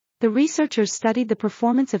The researchers studied the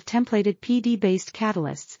performance of templated PD-based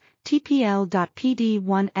catalysts,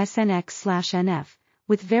 TPL.PD1SNX/NF,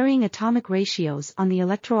 with varying atomic ratios on the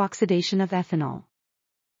electrooxidation of ethanol.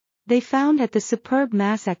 They found at the superb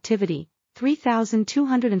mass activity,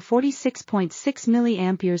 3,246.6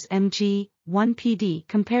 mA/mg, 1 PD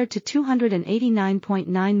compared to 289.9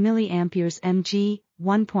 mA/mg,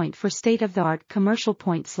 1 point for state-of-the-art commercial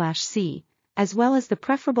point/C, as well as the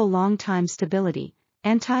preferable long-time stability,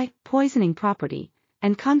 anti-poisoning property,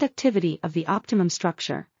 and conductivity of the optimum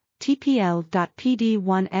structure,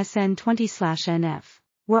 TPL.PD1SN20/NF,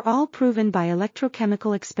 were all proven by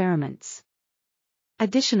electrochemical experiments.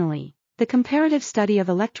 Additionally, the comparative study of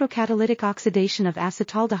electrocatalytic oxidation of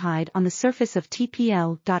acetaldehyde on the surface of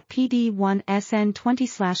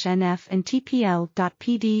TPL.PD1SN20/NF and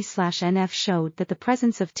TPL.PD/NF showed that the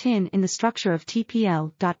presence of tin in the structure of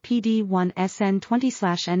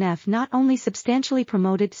TPL.PD1SN20/NF not only substantially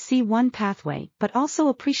promoted C1 pathway but also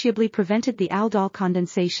appreciably prevented the aldol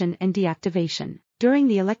condensation and deactivation during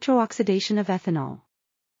the electrooxidation of ethanol.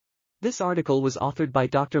 This article was authored by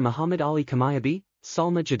Dr. Mohammad Ali Kamyabi,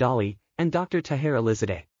 Salma Jadali, and Dr. Taher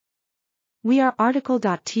Alizadeh. We are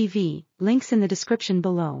RTCLTV, links in the description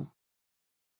below.